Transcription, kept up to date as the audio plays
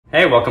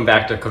Hey, welcome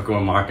back to Cooking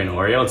with Mark and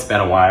Oreo. It's been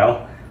a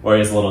while.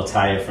 Oreo's a little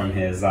tired from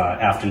his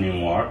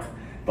afternoon walk,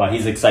 but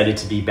he's excited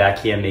to be back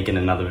here making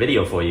another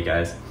video for you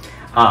guys.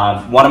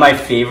 One of my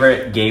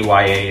favorite gay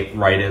YA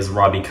writers,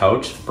 Robbie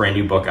Couch, brand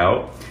new book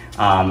out.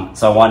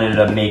 So I wanted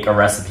to make a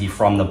recipe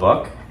from the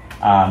book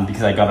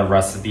because I got a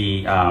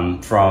recipe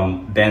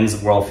from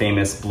Ben's world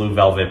famous Blue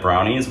Velvet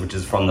Brownies, which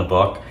is from the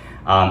book.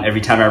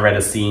 Every time I read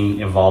a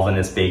scene involving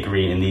this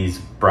bakery and these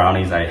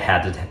brownies, I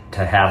had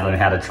to have them,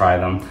 had to try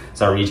them.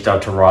 So I reached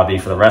out to Robbie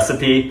for the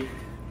recipe.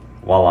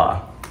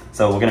 Voila.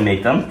 So we're gonna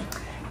make them.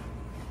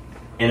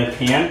 In a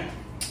pan,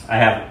 I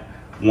have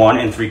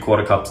 1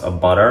 3/4 cups of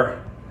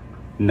butter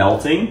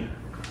melting.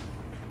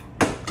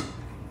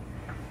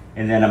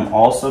 And then I'm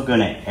also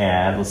gonna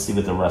add, let's see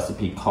what the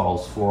recipe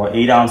calls for,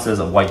 8 ounces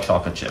of white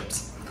chocolate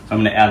chips. So I'm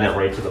gonna add that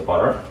right to the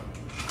butter.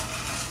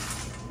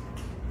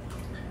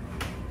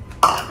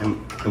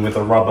 And with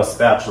a rubber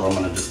spatula, I'm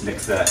gonna just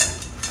mix that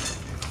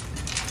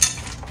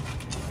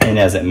in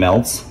as it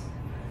melts.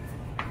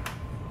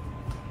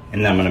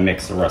 And then I'm gonna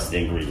mix the rest of the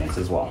ingredients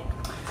as well.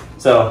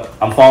 So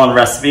I'm following the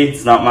recipe,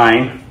 it's not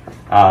mine,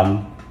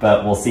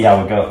 but we'll see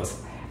how it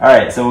goes. All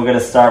right, so we're gonna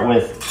start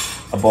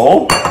with a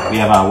bowl. We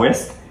have our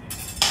whisk.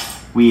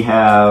 We're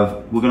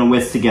gonna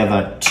whisk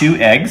together 2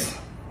 eggs,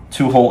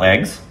 2 whole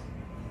eggs,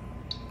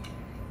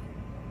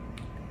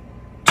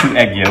 2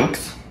 egg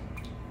yolks.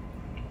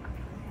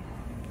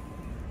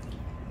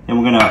 And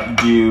we're gonna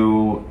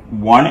do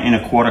 1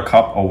 1/4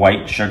 cup of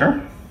white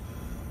sugar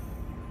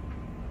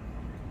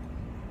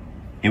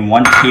and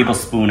 1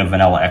 tablespoon of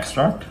vanilla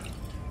extract.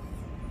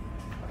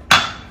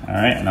 All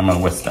right, and I'm gonna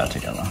whisk that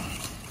together.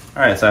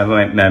 All right, so I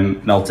have my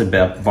melted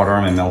butter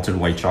and my melted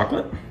white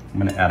chocolate. I'm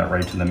gonna add it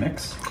right to the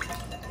mix.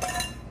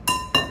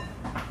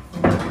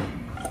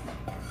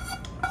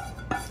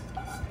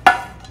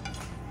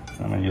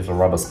 So I'm gonna use a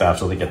rubber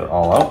spatula to get it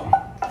all out.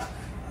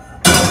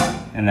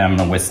 And then I'm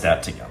gonna whisk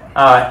that together.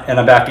 And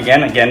I'm back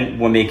again. Again,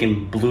 we're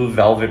making Blue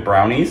Velvet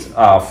Brownies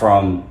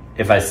from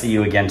If I See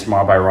You Again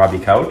Tomorrow by Robbie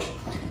Couch.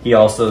 He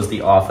also is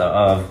the author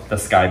of The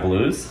Sky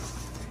Blues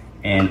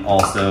and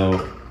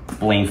also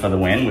Blaine for the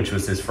Win, which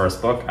was his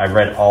first book. I've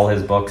read all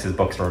his books. His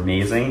books are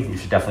amazing. You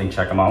should definitely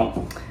check them out.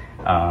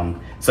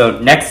 So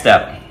next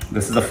step,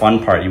 this is the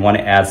fun part. You want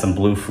to add some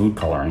blue food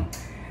coloring.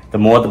 The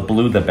more the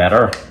blue, the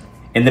better.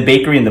 In the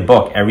bakery in the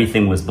book,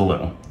 everything was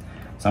blue.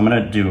 So I'm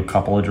gonna do a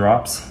couple of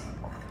drops.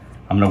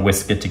 I'm gonna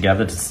whisk it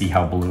together to see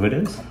how blue it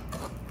is.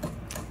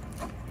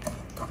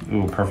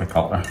 Ooh, perfect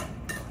color.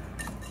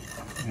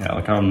 Yeah,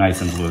 look how nice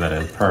and blue that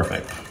is,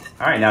 perfect.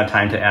 All right, now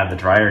time to add the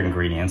drier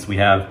ingredients. We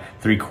have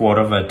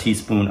 3/4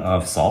 teaspoon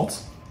of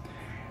salt.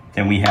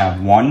 Then we have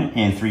 1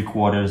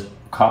 3/4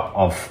 cup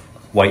of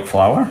white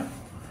flour.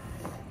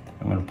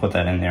 I'm gonna put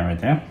that in there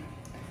right there.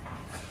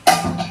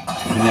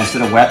 And then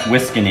instead of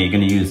whisking it, you're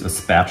gonna use a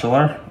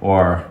spatula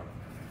or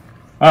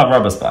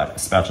rubber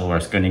spatula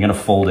works good. You're gonna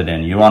fold it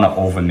in. You don't wanna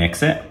over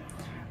mix it.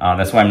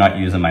 That's why I'm not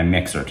using my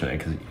mixer today,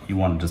 because you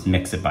wanna just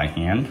mix it by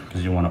hand,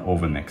 because you wanna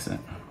over mix it.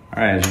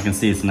 All right, as you can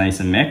see, it's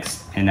nice and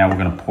mixed. And now we're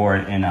gonna pour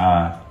it in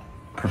a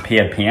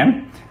prepared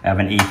pan. I have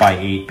an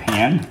 8x8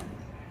 pan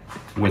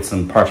with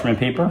some parchment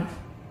paper.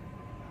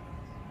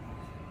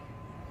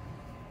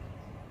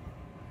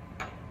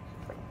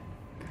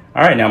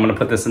 All right, now I'm gonna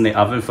put this in the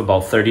oven for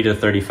about 30 to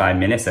 35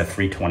 minutes at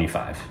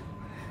 325.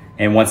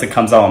 And once it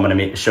comes out, I'm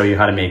gonna show you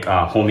how to make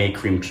homemade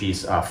cream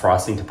cheese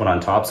frosting to put on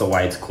top. So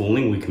while it's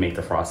cooling, we can make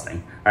the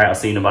frosting. All right, I'll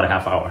see you in about a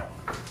half hour.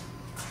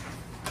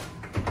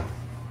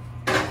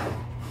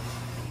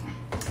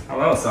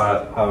 Hello, so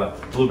I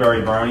have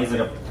blueberry brownies that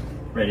are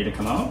ready to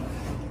come out.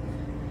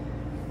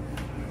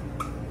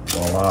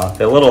 Well,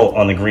 they're a little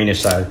on the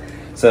greenish side.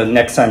 So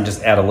next time,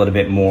 just add a little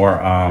bit more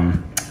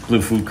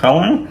blue food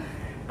coloring,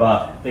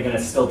 but they're gonna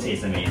still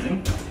taste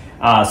amazing.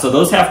 So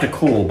those have to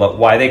cool, but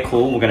while they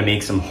cool, we're gonna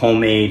make some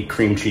homemade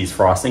cream cheese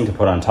frosting to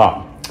put on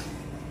top.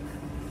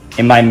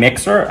 In my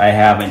mixer, I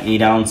have an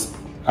 8-ounce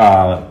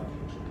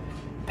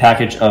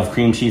package of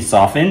cream cheese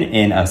softened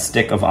and a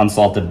stick of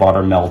unsalted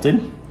butter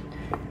melted.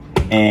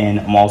 And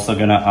I'm also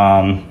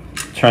gonna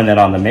turn that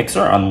on the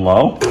mixer on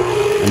low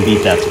and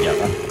beat that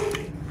together.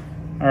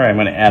 All right, I'm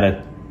gonna add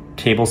a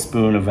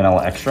tablespoon of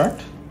vanilla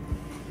extract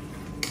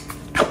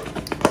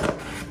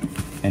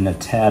and a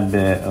tad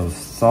bit of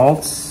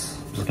salt.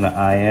 Just gonna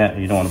eye it,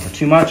 you don't wanna put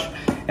too much.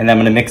 And then I'm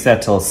gonna mix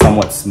that till it's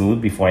somewhat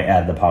smooth before I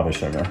add the powdered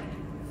sugar.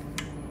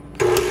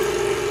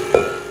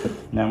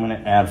 Now I'm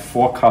gonna add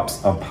 4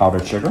 cups of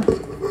powdered sugar.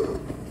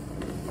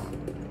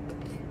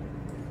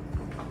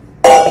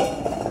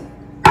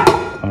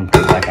 I'm gonna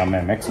put it back on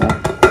my mixer.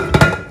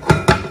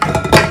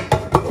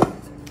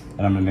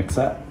 And I'm gonna mix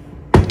that.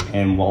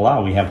 And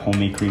voila, we have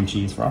homemade cream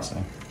cheese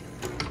frosting.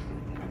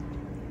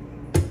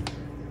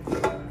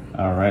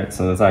 All right,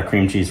 so that's our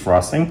cream cheese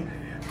frosting.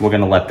 We're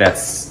gonna let that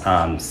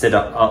sit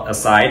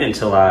aside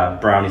until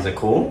brownies are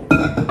cool.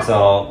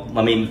 So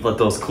let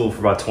those cool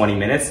for about 20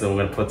 minutes. Then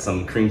we're gonna put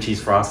some cream cheese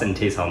frosting and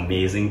taste how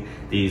amazing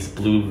these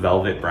blue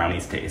velvet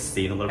brownies taste.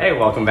 See you in a little bit. Hey,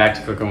 welcome back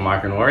to Cooking with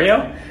Mark and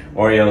Oreo.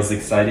 Oreo's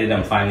excited.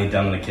 I'm finally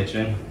done in the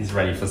kitchen. He's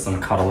ready for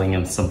some cuddling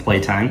and some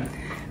playtime.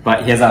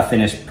 But here's our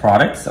finished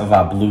products of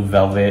our blue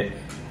velvet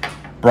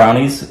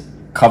brownies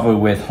covered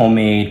with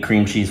homemade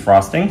cream cheese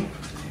frosting.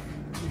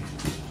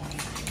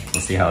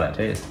 Let's see how that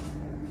tastes.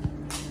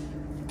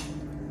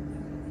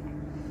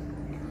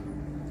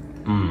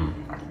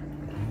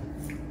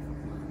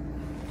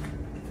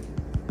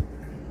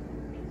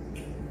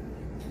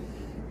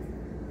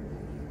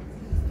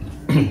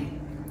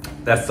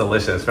 That's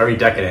delicious, very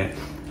decadent.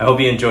 I hope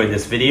you enjoyed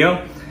this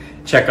video.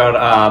 Check out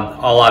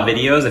all our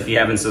videos. If you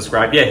haven't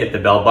subscribed yet, hit the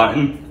bell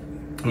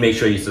button. Make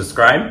sure you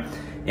subscribe,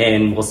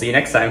 and we'll see you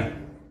next time.